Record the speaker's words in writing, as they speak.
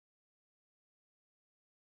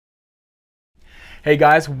Hey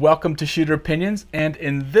guys, welcome to Shooter Opinions, and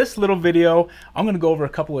in this little video I'm going to go over a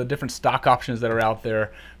couple of different stock options that are out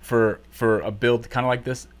there for a build kind of like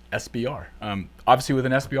this SBR. Obviously with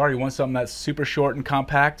an SBR you want something that's super short and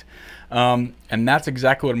compact, and that's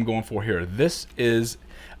exactly what I'm going for here. This is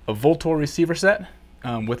a Vltor receiver set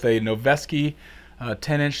with a Noveske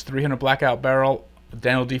 10-inch 300 blackout barrel,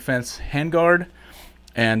 Daniel Defense handguard,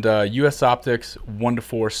 and US Optics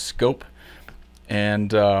 1:4 scope,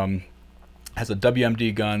 and has a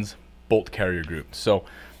WMD guns bolt carrier group. So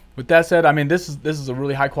with that said, I mean this is a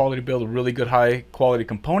really high quality build, really good high quality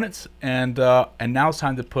components, and now it's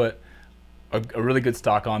time to put a really good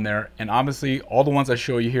stock on there. And obviously all the ones I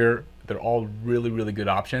show you here, they're all really good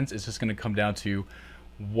options. It's just going to come down to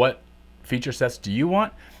what feature sets do you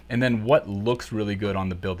want, and then what looks really good on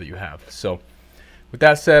the build that you have. So with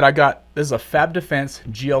that said, this is a Fab Defense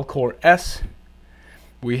GL Core S.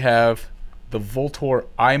 We have the Vltor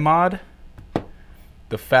IMOD,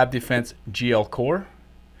 the Fab Defense GL Core,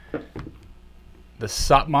 the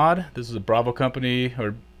SOPMOD. This is a Bravo company,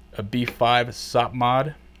 or a B5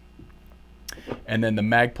 SOPMOD, and then the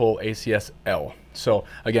Magpul ACS L. So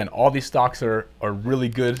again, all these stocks are really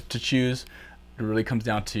good to choose. It really comes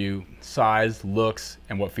down to size, looks,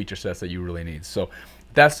 and what feature sets that you really need. So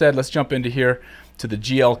that said, let's jump into here to the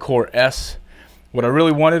GL Core S. What I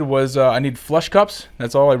really wanted was I need flush cups.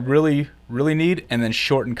 That's all I really need, and then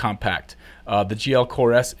short and compact. The GL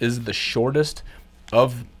Core S is the shortest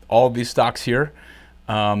of all of these stocks here,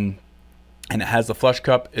 and it has the flush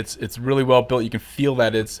cup. It's really well built. You can feel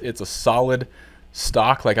that it's a solid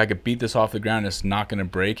stock. Like I could beat this off the ground, and it's not going to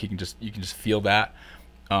break. You can just feel that.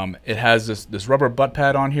 It has this rubber butt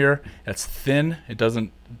pad on here. It's thin.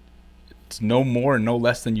 It's no more and no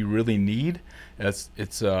less than you really need.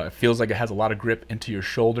 It feels like it has a lot of grip into your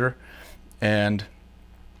shoulder, and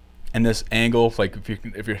this angle, like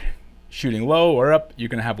if you're shooting low or up, you're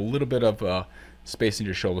gonna have a little bit of space in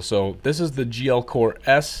your shoulder. So this is the GL Core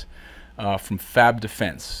S from Fab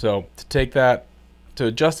Defense. So to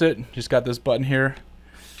adjust it, just got this button here,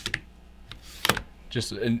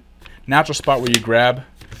 just a natural spot where you grab,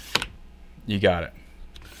 you got it.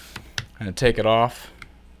 And take it off,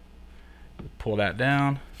 pull that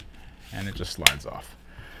down, and it just slides off.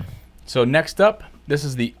 So next up, this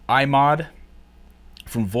is the IMOD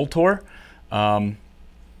from Vltor.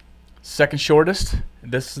 Second shortest.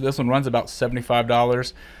 This one runs about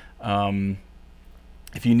 $75.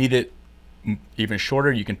 If you need it even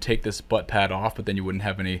shorter, you can take this butt pad off, but then you wouldn't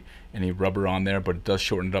have any rubber on there, but it does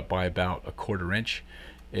shorten it up by about 1/4 inch.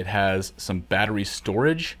 It has some battery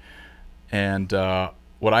storage, and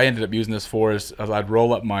what I ended up using this for is I'd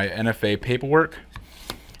roll up my NFA paperwork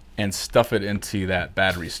and stuff it into that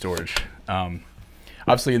battery storage.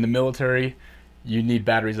 Obviously in the military, you need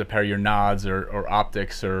batteries to power your nods or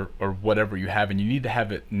optics or whatever you have, and you need to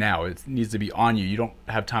have it now. It needs to be on you. You don't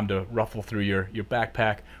have time to ruffle through your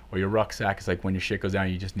backpack or your rucksack. It's like when your shit goes down,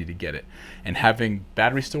 you just need to get it. And having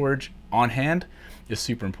battery storage on hand is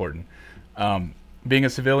super important. Being a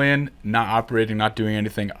civilian, not operating, not doing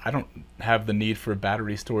anything, I don't have the need for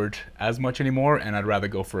battery storage as much anymore, and I'd rather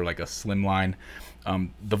go for like a slimline.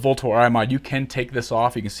 The Vltor IMOD, you can take this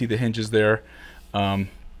off. You can see the hinges there.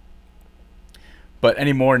 But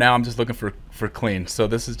anymore now, I'm just looking for clean. So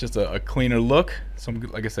this is just a cleaner look. So I'm,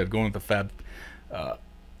 like I said, going with the Fab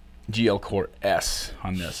GL Core S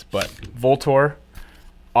on this. But Vltor,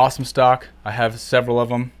 awesome stock. I have several of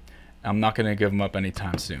them. I'm not going to give them up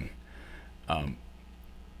anytime soon.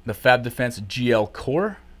 The Fab Defense GL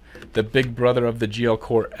Core, the big brother of the GL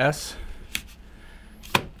Core S.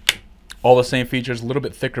 All the same features, a little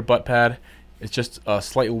bit thicker butt pad. It's just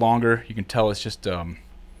slightly longer. You can tell it's just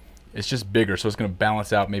bigger, so it's going to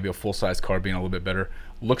balance out maybe a full-size carbine a little bit better.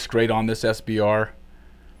 Looks great on this SBR,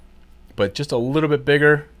 but just a little bit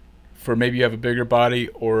bigger for maybe you have a bigger body,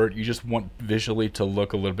 or you just want visually to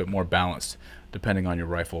look a little bit more balanced depending on your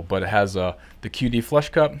rifle. But it has the QD flush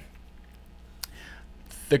cup,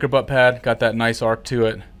 thicker butt pad, got that nice arc to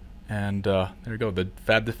it, and there you go, the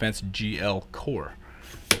Fab Defense GL Core.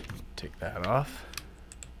 Take that off.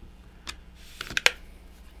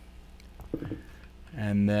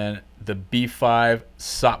 And then the B5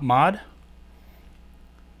 SOPMOD.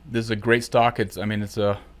 This is a great stock. It's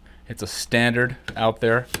a standard out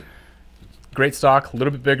there. Great stock, a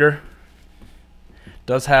little bit bigger.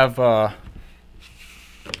 Does have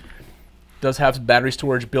battery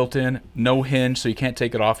storage built in. No hinge, so you can't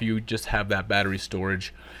take it off. You just have that battery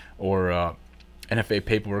storage or NFA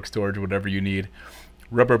paperwork storage, whatever you need.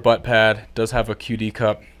 Rubber butt pad. Does have a QD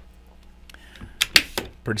cup.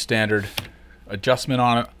 Pretty standard. Adjustment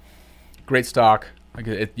on it. Great stock.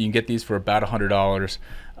 You can get these for about $100.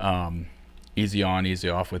 easy on, easy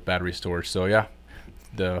off with battery storage. So yeah,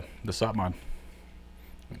 the SOPMOD.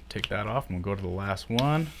 Take that off and we'll go to the last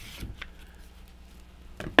one.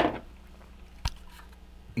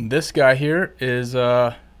 This guy here is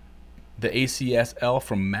the ACSL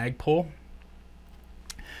from Magpul.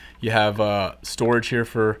 You have storage here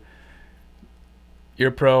for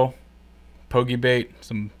ear pro, pokey bait,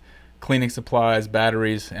 some cleaning supplies,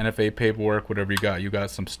 batteries, NFA paperwork, whatever you got. You got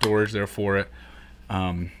some storage there for it.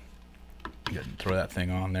 Throw that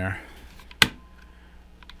thing on there.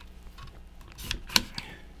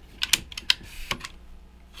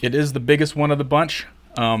 It is the biggest one of the bunch.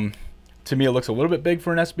 To me, it looks a little bit big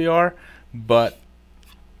for an SBR, but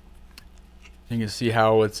you can see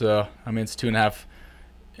how it's. I mean, it's 2.5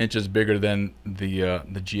 inches bigger than the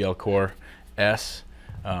GL Core S.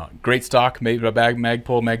 Great stock, made by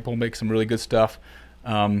Magpul. Magpul makes some really good stuff.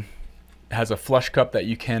 It has a flush cup that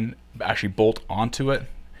you can actually bolt onto it,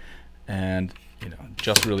 and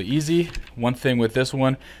just really easy. One thing with this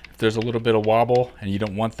one, if there's a little bit of wobble and you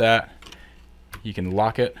don't want that, you can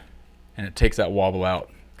lock it, and it takes that wobble out.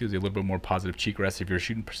 Gives you a little bit more positive cheek rest if you're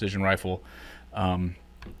shooting precision rifle.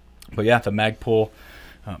 But yeah, the Magpul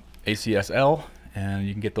ACSL, and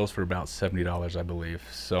you can get those for about $70, I believe.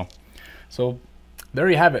 So there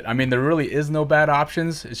you have it. I mean, there really is no bad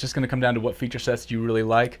options. It's just going to come down to what feature sets you really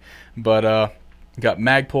like. But you got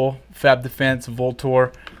Magpul, Fab Defense,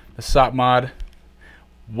 Vltor, the SOPMOD,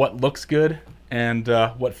 what looks good and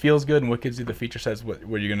what feels good, and what gives you the feature sets, what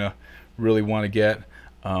you're going to really want to get.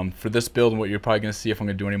 For this build, and what you're probably going to see if I'm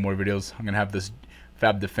going to do any more videos, I'm going to have this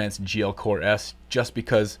Fab Defense GL Core S, just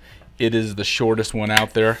because it is the shortest one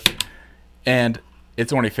out there, and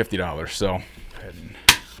it's only $50. So go ahead and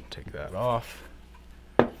take that off.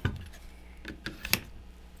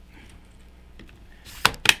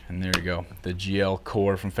 And there you go, the GL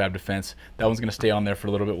Core from Fab Defense. That one's going to stay on there for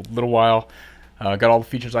a little while. Got all the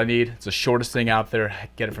features I need. It's the shortest thing out there. I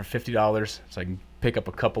get it for $50, so I can pick up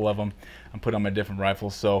a couple of them and put on my different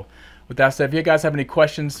rifles. So with that said, if you guys have any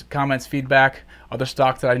questions, comments, feedback, other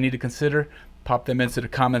stocks that I need to consider, pop them into the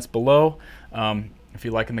comments below. If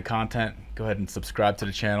you're liking the content, go ahead and subscribe to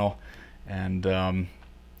the channel. And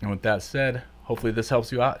with that said, hopefully this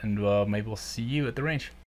helps you out, and maybe we'll see you at the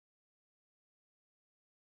range.